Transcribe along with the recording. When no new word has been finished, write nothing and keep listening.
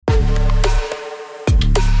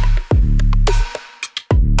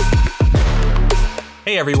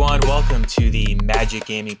Hey everyone, welcome to the Magic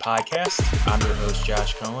Gaming Podcast. I'm your host,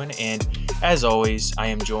 Josh Cohen, and as always, I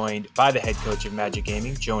am joined by the head coach of Magic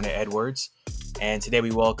Gaming, Jonah Edwards. And today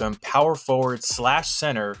we welcome power forward /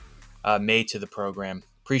 center, May to the program.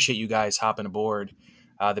 Appreciate you guys hopping aboard.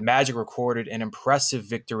 The Magic recorded an impressive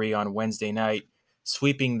victory on Wednesday night,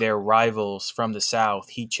 sweeping their rivals from the South,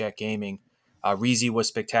 Heat Check Gaming. Reezy was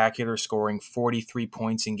spectacular, scoring 43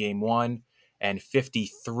 points in Game 1 and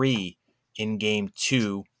 53 in Game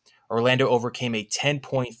 2. Orlando overcame a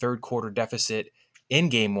 10-point third quarter deficit in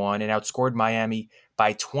Game 1 and outscored Miami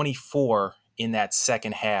by 24 in that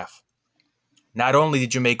second half. Not only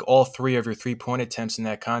did you make all three of your three-point attempts in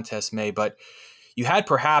that contest, May, but you had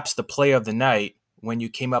perhaps the play of the night when you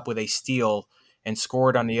came up with a steal and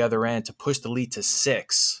scored on the other end to push the lead to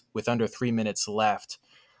 6 with under 3 minutes left.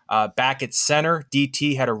 Back at center,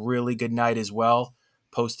 DT had a really good night as well,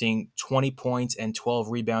 posting 20 points and 12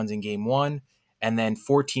 rebounds in Game 1, and then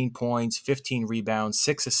 14 points, 15 rebounds,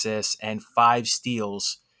 6 assists, and 5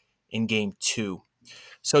 steals in Game 2.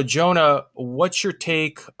 So, Jonah, what's your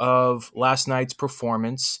take of last night's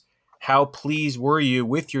performance? How pleased were you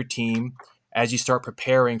with your team as you start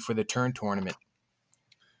preparing for the Turn tournament?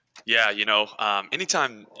 Yeah,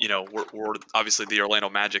 anytime, we're obviously the Orlando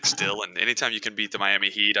Magic still, and anytime you can beat the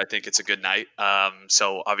Miami Heat, I think it's a good night.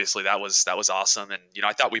 So obviously that was awesome, and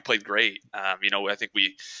I thought we played great. I think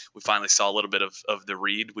we finally saw a little bit of the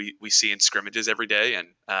Reed we see in scrimmages every day,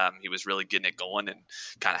 and he was really getting it going and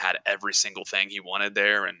kind of had every single thing he wanted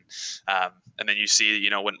there, and then you see,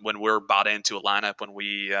 when we're bought into a lineup, when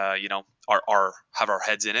we are have our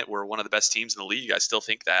heads in it, we're one of the best teams in the league. I still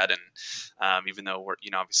think that, and even though we're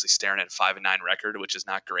obviously staring at a 5-9 record, which is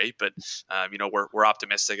not great, but we're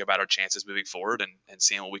optimistic about our chances moving forward and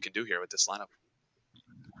seeing what we can do here with this lineup.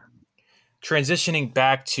 Transitioning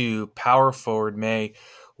back to power forward, May,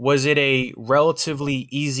 was it a relatively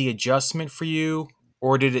easy adjustment for you,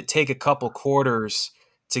 or did it take a couple quarters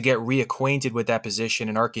to get reacquainted with that position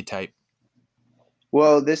and archetype?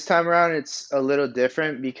 Well, this time around it's a little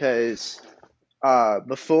different because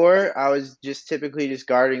before I was just typically just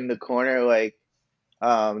guarding the corner like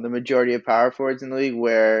the majority of power forwards in the league,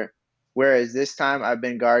 whereas this time I've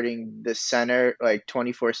been guarding the center like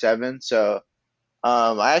 24/7. So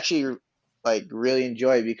I actually like really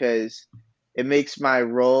enjoy it because it makes my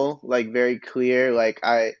role like very clear. Like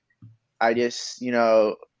I just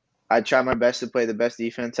I try my best to play the best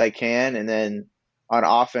defense I can, and then on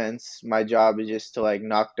offense, my job is just to like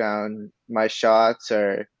knock down my shots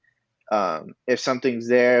or if something's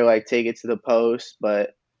there, like take it to the post.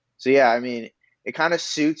 But so yeah, I mean, it kind of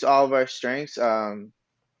suits all of our strengths. One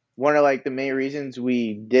of like the main reasons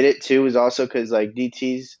we did it too was also because like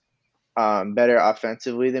DT's better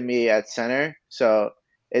offensively than me at center, so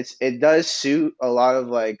it does suit a lot of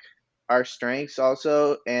like our strengths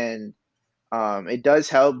also, and it does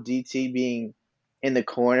help DT being in the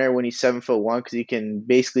corner when he's 7'1" because he can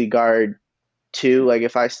basically guard two. Like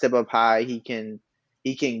if I step up high, he can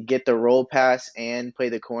get the roll pass and play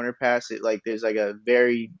the corner pass. It like there's like a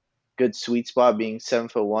very good sweet spot being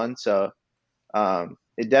 7'1", so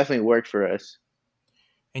it definitely worked for us.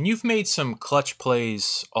 And you've made some clutch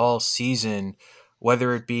plays all season,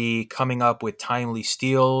 whether it be coming up with timely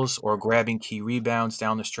steals or grabbing key rebounds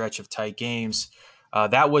down the stretch of tight games.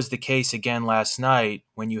 That was the case again last night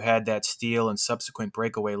when you had that steal and subsequent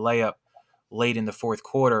breakaway layup late in the fourth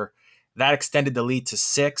quarter. That extended the lead to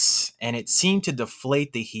 6, and it seemed to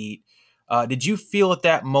deflate the Heat. Did you feel at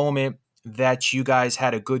that moment that you guys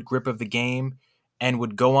had a good grip of the game and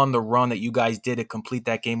would go on the run that you guys did to complete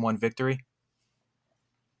that Game 1 victory?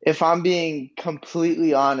 If I'm being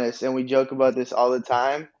completely honest, and we joke about this all the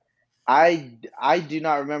time, I do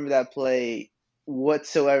not remember that play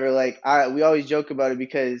whatsoever. Like we always joke about it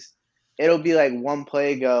because it'll be like one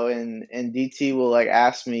play ago, and DT will like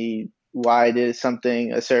ask me why I did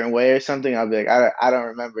something a certain way or something. I'll be like, I don't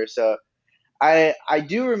remember. So I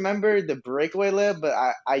do remember the breakaway layup, but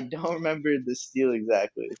I don't remember the steal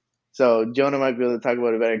exactly. So Jonah might be able to talk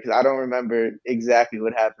about it better because I don't remember exactly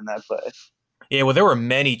what happened that play. Yeah, well, there were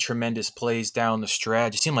many tremendous plays down the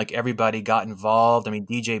stretch. It seemed like everybody got involved. I mean,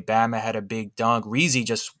 DJ Bama had a big dunk. Reezy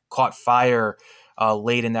just caught fire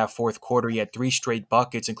late in that fourth quarter. He had 3 straight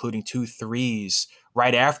buckets, including 2 threes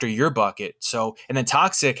right after your bucket. So, and then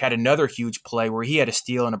Toxic had another huge play where he had a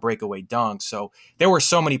steal and a breakaway dunk. So there were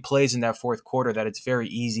so many plays in that fourth quarter that it's very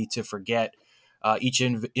easy to forget each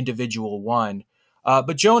individual one.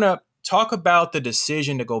 But Jonah, talk about the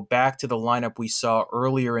decision to go back to the lineup we saw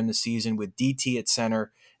earlier in the season with DT at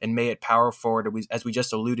center and May at power forward, as we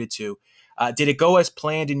just alluded to. Did it go as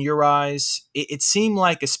planned in your eyes? It seemed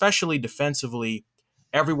like, especially defensively,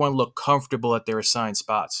 everyone looked comfortable at their assigned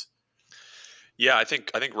spots. Yeah, I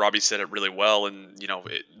think Robbie said it really well, and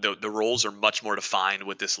the roles are much more defined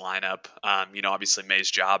with this lineup. Obviously May's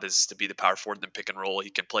job is to be the power forward in the pick and roll. He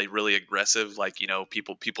can play really aggressive, like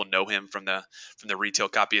people know him from the retail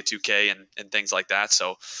copy of 2K and things like that.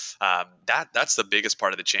 So that's the biggest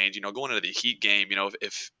part of the change. Going into the Heat game,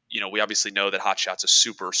 if we obviously know that Hot Shot's a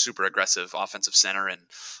super, super aggressive offensive center, and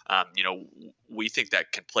we think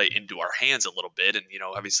that can play into our hands a little bit. And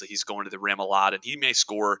obviously he's going to the rim a lot, and he may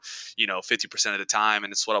score 50% of the time.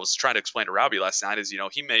 And it's what I was trying to explain to Robbie last night is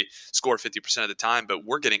he may score 50% of the time, but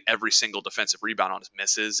we're getting every single defensive rebound on his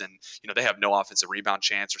misses, and they have no offensive rebound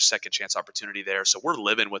chance or second chance opportunity there. So we're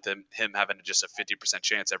living with him having just a 50%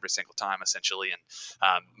 chance every single time essentially.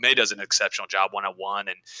 And May does an exceptional job one-on-one,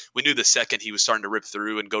 and we knew the second he was starting to rip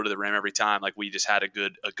through and go to the rim every time, like we just had a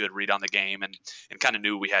good read on the game, and kind of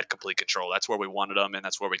knew we had complete control. That's where we wanted him, and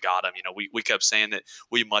that's where we got him. We kept saying that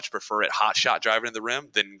we much prefer it Hot Shot driving to the rim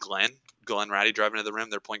than Glenn Ratty driving to the rim,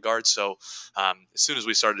 their point guard. So as soon as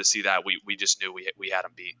we started to see that, we just knew we had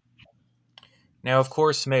him beat. Now, of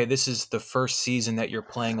course, May, this is the first season that you're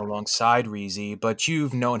playing alongside Reezy, but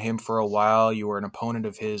you've known him for a while. You were an opponent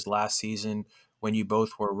of his last season when you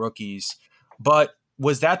both were rookies. But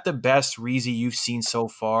was that the best Reezy you've seen so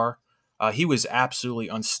far? He was absolutely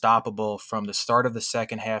unstoppable from the start of the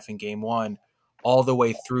second half in game one all the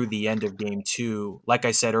way through the end of game two. Like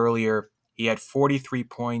I said earlier, he had 43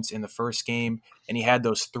 points in the first game, and he had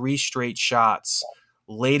those three straight shots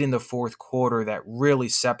late in the fourth quarter that really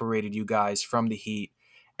separated you guys from the Heat.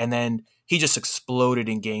 And then he just exploded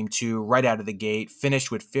in game two right out of the gate, finished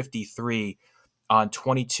with 53 on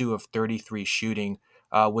 22 of 33 shooting.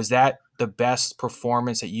 Was that the best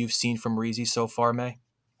performance that you've seen from Reezy so far, May?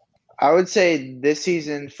 I would say this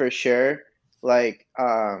season for sure. Like,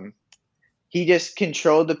 he just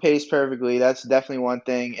controlled the pace perfectly. That's definitely one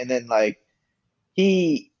thing. And then like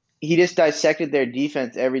he just dissected their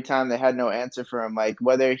defense every time they had no answer for him. Like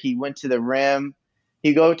whether he went to the rim,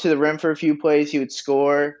 he'd go to the rim for a few plays, he would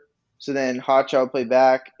score. So then Hotshot would play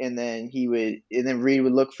back, and then Reed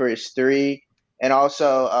would look for his three. And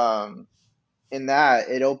also, in that,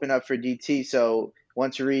 it opened up for DT. So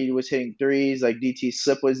once Reed was hitting threes, like DT's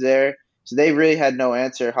slip was there. So they really had no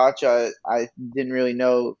answer. Hotshot, I didn't really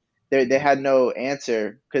know. They had no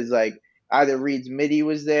answer because like either Reed's midi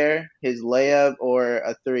was there, his layup, or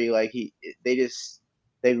a three. Like they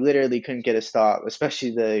literally couldn't get a stop,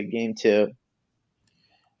 especially the game two.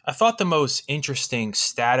 I thought the most interesting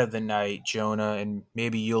stat of the night, Jonah, and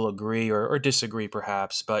maybe you'll agree or disagree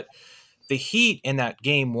perhaps, but the Heat in that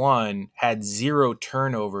game one had 0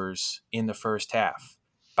 turnovers in the first half.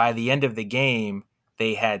 By the end of the game,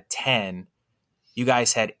 they had 10. You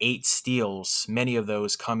guys had 8 steals, many of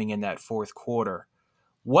those coming in that fourth quarter.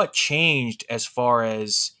 What changed as far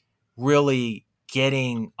as really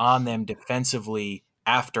getting on them defensively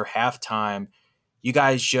after halftime? You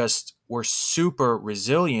guys just were super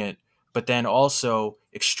resilient, but then also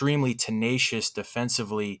extremely tenacious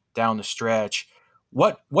defensively down the stretch.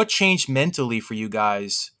 What changed mentally for you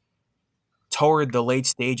guys toward the late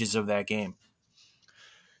stages of that game?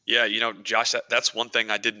 Yeah, Josh, that's one thing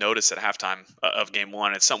I did notice at halftime of game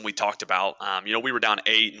one. It's something we talked about. We were down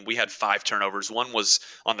 8 and we had 5 turnovers. One was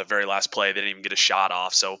on the very last play. They didn't even get a shot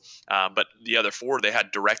off. So, but the other 4 they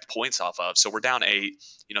had direct points off of. So we're down 8.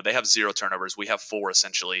 They have 0 turnovers. We have 4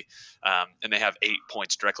 essentially, and they have 8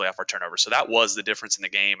 points directly off our turnovers. So that was the difference in the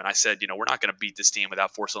game. And I said, we're not going to beat this team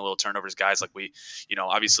without forcing a little turnovers, guys. Like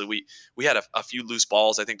obviously we had a few loose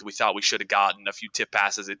balls. I think that we thought we should have gotten a few tip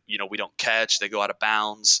passes that we don't catch. They go out of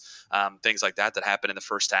bounds. Things like that happened in the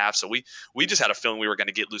first half. So we just had a feeling we were going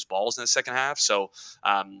to get loose balls in the second half. So,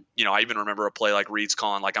 I even remember a play like Reed's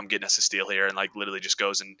calling, like, I'm getting us a steal here, and like literally just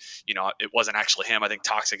goes and, it wasn't actually him. I think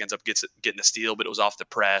Toxic ends up getting the steal, but it was off the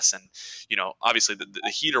press. And, obviously the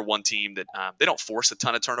Heat are one team that they don't force a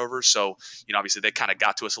ton of turnovers. So, obviously they kind of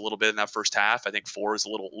got to us a little bit in that first half. I think 4 is a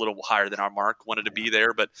little higher than our mark wanted to be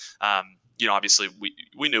there, but, obviously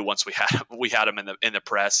we knew once we had him in the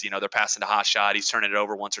press. They're passing to Hot Shot. He's turning it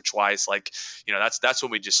over once or twice. Like, that's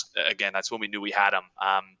when that's when we knew we had him.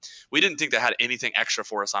 We didn't think they had anything extra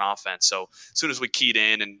for us on offense. So as soon as we keyed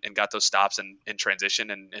in and got those stops in transition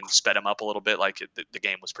and sped him up a little bit, like the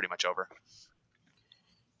game was pretty much over.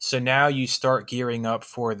 So now you start gearing up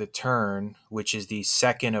for the turn, which is the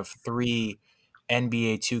second of 3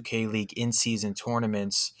 NBA 2K League in-season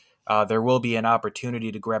tournaments. There will be an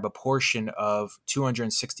opportunity to grab a portion of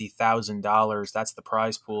 $260,000. That's the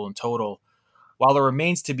prize pool in total. While it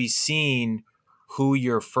remains to be seen who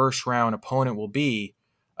your first round opponent will be,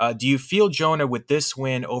 do you feel, Jonah, with this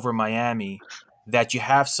win over Miami, that you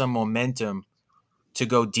have some momentum to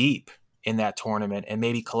go deep in that tournament and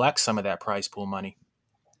maybe collect some of that prize pool money?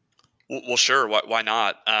 Well, sure. Why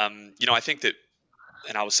not? I think that,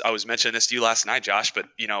 and I was mentioning this to you last night, Josh. But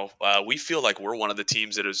we feel like we're one of the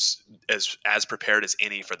teams that is as prepared as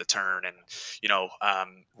any for the turn. And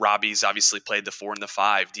Robbie's obviously played the 4 and the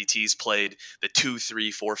 5. DT's played the 2, 3,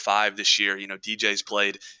 4, 5 this year. DJ's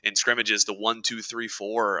played in scrimmages the 1, 2, 3,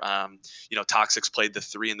 4. Toxic's played the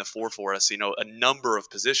 3 and the 4 for us. A number of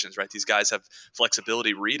positions, right? These guys have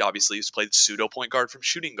flexibility. Reed obviously has played pseudo point guard from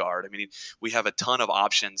shooting guard. I mean, we have a ton of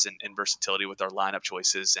options and versatility with our lineup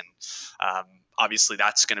choices. And obviously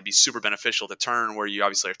that's going to be super beneficial to turn, where you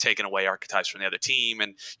obviously are taking away archetypes from the other team.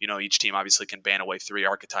 And, each team obviously can ban away 3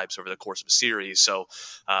 archetypes over the course of a series. So,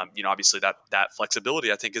 obviously that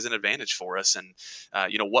flexibility, I think, is an advantage for us. And,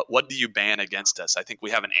 what do you ban against us? I think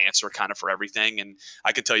we have an answer kind of for everything. And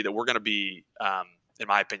I can tell you that we're going to be, in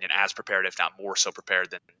my opinion, as prepared, if not more so prepared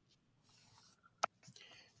than.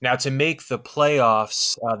 Now, to make the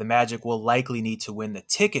playoffs, the Magic will likely need to win the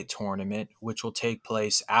ticket tournament, which will take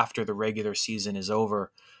place after the regular season is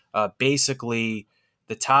over. Basically,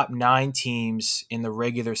 the top 9 teams in the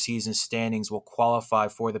regular season standings will qualify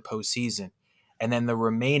for the postseason. And then the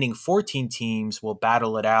remaining 14 teams will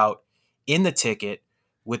battle it out in the ticket,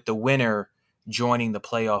 with the winner joining the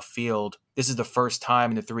playoff field. This is the first time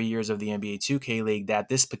in the 3 years of the NBA 2K League that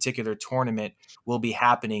this particular tournament will be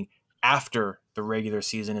happening after the regular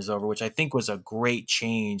season is over, which I think was a great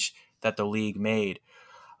change that the league made.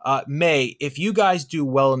 May, if you guys do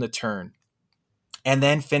well in the turn and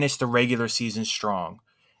then finish the regular season strong,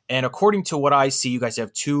 and according to what I see, you guys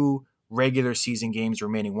have 2 regular season games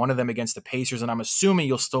remaining, one of them against the Pacers, and I'm assuming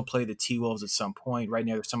you'll still play the T-Wolves at some point. Right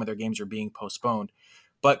now, some of their games are being postponed.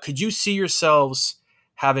 But could you see yourselves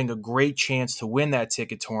having a great chance to win that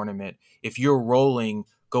ticket tournament if you're rolling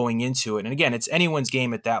going into it? And again, it's anyone's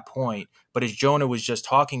game at that point. But as Jonah was just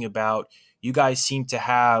talking about, you guys seem to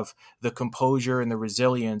have the composure and the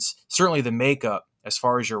resilience, certainly the makeup as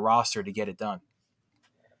far as your roster to get it done.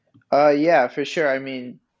 Yeah, for sure. I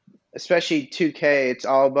mean, especially 2K, it's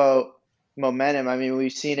all about momentum. I mean,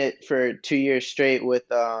 we've seen it for 2 years straight with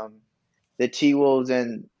the T-Wolves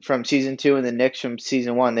and from season 2 and the Knicks from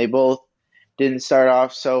season 1. They both didn't start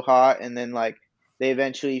off so hot, and then they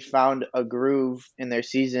eventually found a groove in their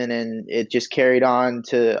season, and it just carried on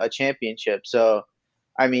to a championship. So,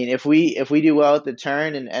 I mean, if we do well at the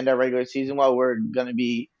turn and end our regular season well, we're going to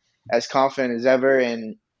be as confident as ever.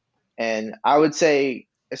 And I would say,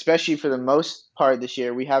 especially for the most part this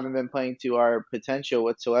year, we haven't been playing to our potential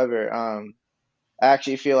whatsoever. I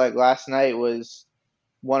actually feel like last night was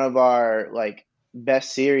one of our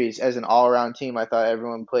best series as an all-around team. I thought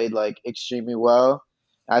everyone played extremely well.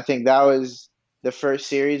 I think that was the first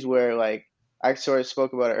series where I sort of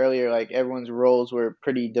spoke about it earlier, everyone's roles were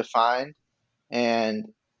pretty defined, and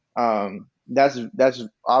that's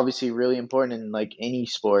obviously really important in any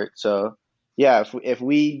sport. So yeah, if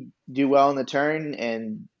we do well in the turn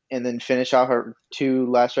and then finish off our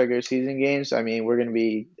 2 last regular season games, I mean, we're going to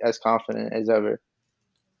be as confident as ever.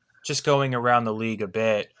 Just going around the league a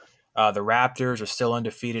bit, the Raptors are still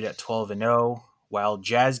undefeated at 12-0, while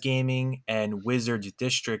Jazz Gaming and Wizards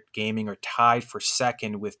District Gaming are tied for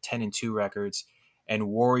second with 10-2 records, and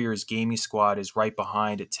Warriors Gaming Squad is right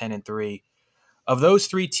behind at 10-3. Of those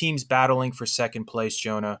 3 teams battling for second place,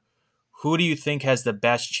 Jonah, who do you think has the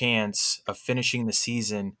best chance of finishing the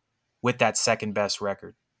season with that second best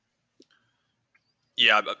record?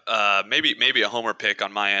 Yeah, maybe a homer pick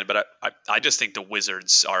on my end, but I just think the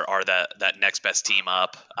Wizards are that next best team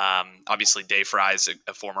up. Obviously, Dave Fry is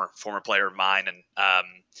a former player of mine, and I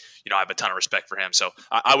have a ton of respect for him. So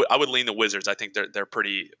I would lean the Wizards. I think they're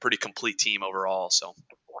pretty complete team overall. So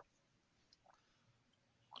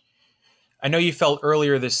I know you felt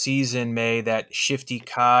earlier this season, May, that Shifty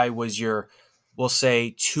Kai was your, we'll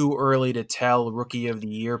say, too early to tell Rookie of the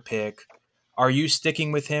Year pick. Are you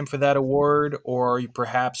sticking with him for that award, or are you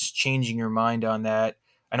perhaps changing your mind on that?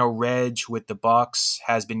 I know Reg with the Bucks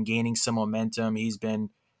has been gaining some momentum. He's been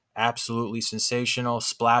absolutely sensational.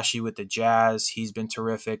 Splashy with the Jazz, he's been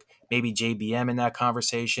terrific. Maybe JBM in that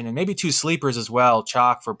conversation, and maybe 2 sleepers as well,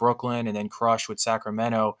 Chalk for Brooklyn and then Crush with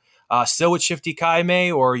Sacramento. Still with Shifty Kai,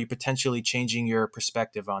 May, or are you potentially changing your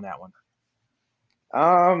perspective on that one?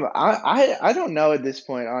 I don't know at this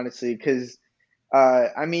point, honestly, because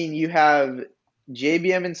I mean, you have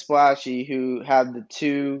JBM and Splashy who have the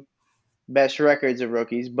 2 best records of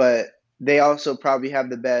rookies, but they also probably have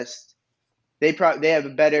the best. They have a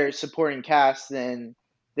better supporting cast than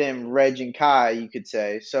Reg and Kai, you could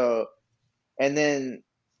say. So, and then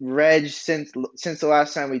Reg, since the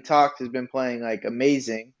last time we talked, has been playing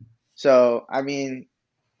amazing. So I mean,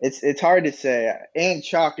 It's hard to say. And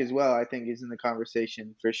Chalk as well, I think, is in the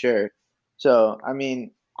conversation for sure. So I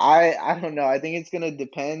mean, I don't know. I think it's gonna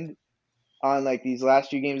depend on like these last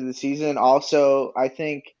few games of the season. Also, I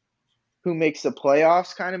think who makes the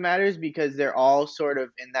playoffs kind of matters because they're all sort of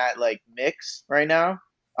in that like mix right now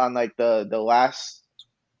on like the last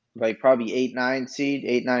like probably 8, 9 seed,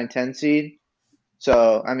 8, 9, 10 seed.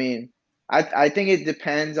 So I mean, I think it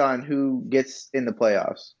depends on who gets in the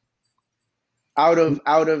playoffs out of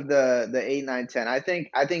the 8, 9, 10. I think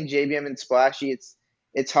JBM and Splashy.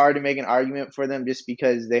 It's hard to make an argument for them just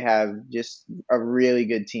because they have just a really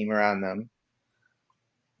good team around them.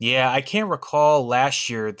 Yeah, I can't recall last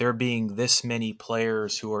year there being this many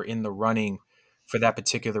players who are in the running for that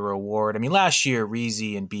particular award. I mean, last year,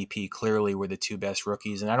 Reezy and BP clearly were the two best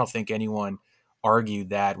rookies, and I don't think anyone argued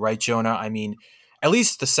that, right, Jonah? I mean, at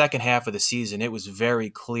least the second half of the season, it was very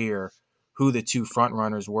clear who the two front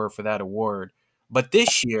runners were for that award. But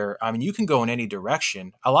this year, I mean, you can go in any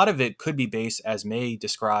direction. A lot of it could be based, as May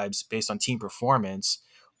describes, based on team performance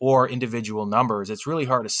or individual numbers. It's really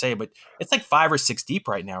hard to say, but it's like 5 or 6 deep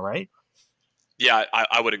right now, right? Yeah,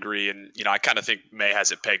 I would agree, and I kind of think May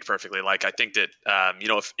has it pegged perfectly. Like I think that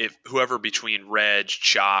if whoever between Reg,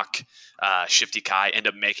 Chalk, Shifty Kai end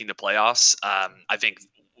up making the playoffs, I think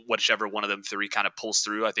whichever one of them three kind of pulls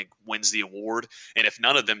through, I think wins the award. And if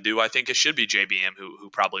none of them do, I think it should be JBM who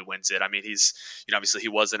probably wins it. I mean, he's obviously he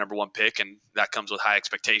was the number one pick, and that comes with high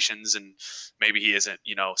expectations. And maybe he isn't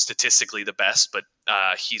statistically the best, but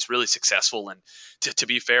he's really successful. And to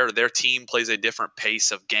be fair, their team plays a different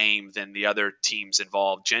pace of game than the other teams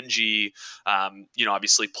involved. Gen.G,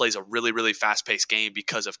 obviously plays a really, really fast-paced game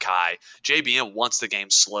because of Kai. JBM wants the game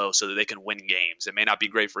slow so that they can win games. It may not be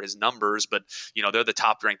great for his numbers, but they're the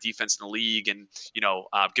top-ranked defense in the league, and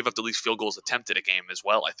give up the least field goals attempted a game as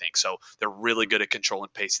well. I think so. They're really good at controlling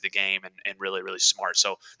pace of the game and really, really smart.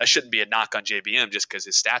 So that shouldn't be a knock on JBM just because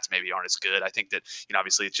his stats maybe aren't as good. I think that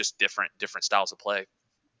obviously it's just different styles of play.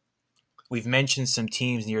 We've mentioned some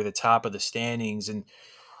teams near the top of the standings and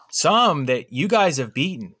some that you guys have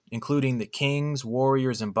beaten, including the Kings,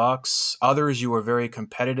 Warriors, and Bucks. Others you were very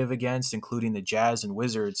competitive against, including the Jazz and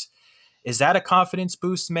Wizards. Is that a confidence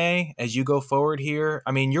boost, May, as you go forward here?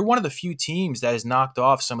 I mean, you're one of the few teams that has knocked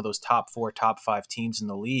off some of those top 4, top 5 teams in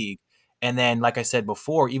the league. And then, like I said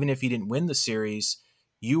before, even if you didn't win the series,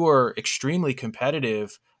 you were extremely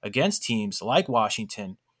competitive against teams like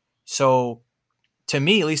Washington. So to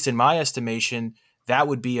me, at least in my estimation, that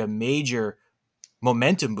would be a major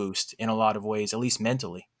momentum boost in a lot of ways, at least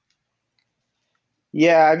mentally.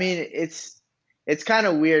 Yeah, I mean it's kind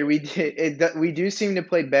of weird. We do seem to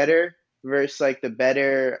play better versus like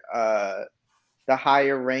the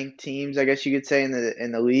higher ranked teams, I guess you could say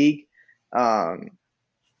in the league. Um,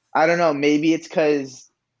 I don't know. Maybe it's because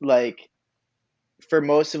like for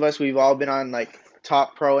most of us, we've all been on like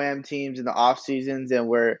top pro am teams in the off seasons, and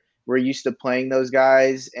we're used to playing those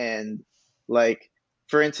guys. And like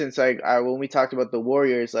for instance, like when we talked about the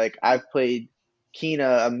Warriors, like I've played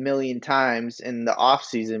Kina a million times in the off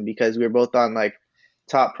season because we were both on like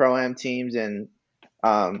top pro am teams and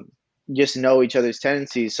um, just know each other's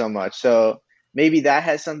tendencies so much. So maybe that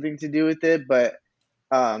has something to do with it. But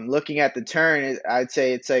looking at the turn, I'd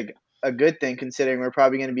say it's like a good thing considering we're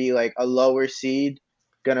probably going to be like a lower seed,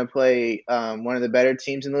 going to play one of the better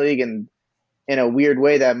teams in the league, and in a weird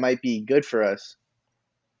way that might be good for us.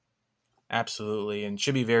 Absolutely. And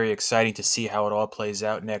should be very exciting to see how it all plays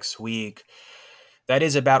out next week. That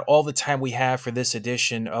is about all the time we have for this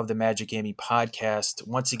edition of the Magic Gaming Podcast.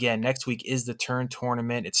 Once again, next week is the Turn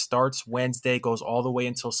Tournament. It starts Wednesday, goes all the way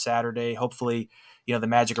until Saturday. Hopefully, the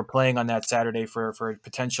Magic are playing on that Saturday for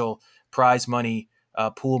potential prize money,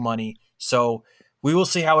 pool money. So we will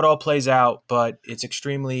see how it all plays out, but it's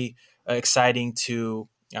extremely exciting to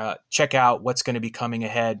check out what's going to be coming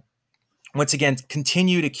ahead. Once again,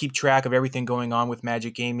 continue to keep track of everything going on with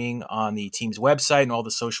Magic Gaming on the team's website and all the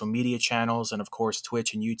social media channels, and of course,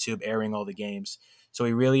 Twitch and YouTube airing all the games. So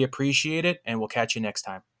we really appreciate it, and we'll catch you next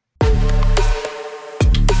time.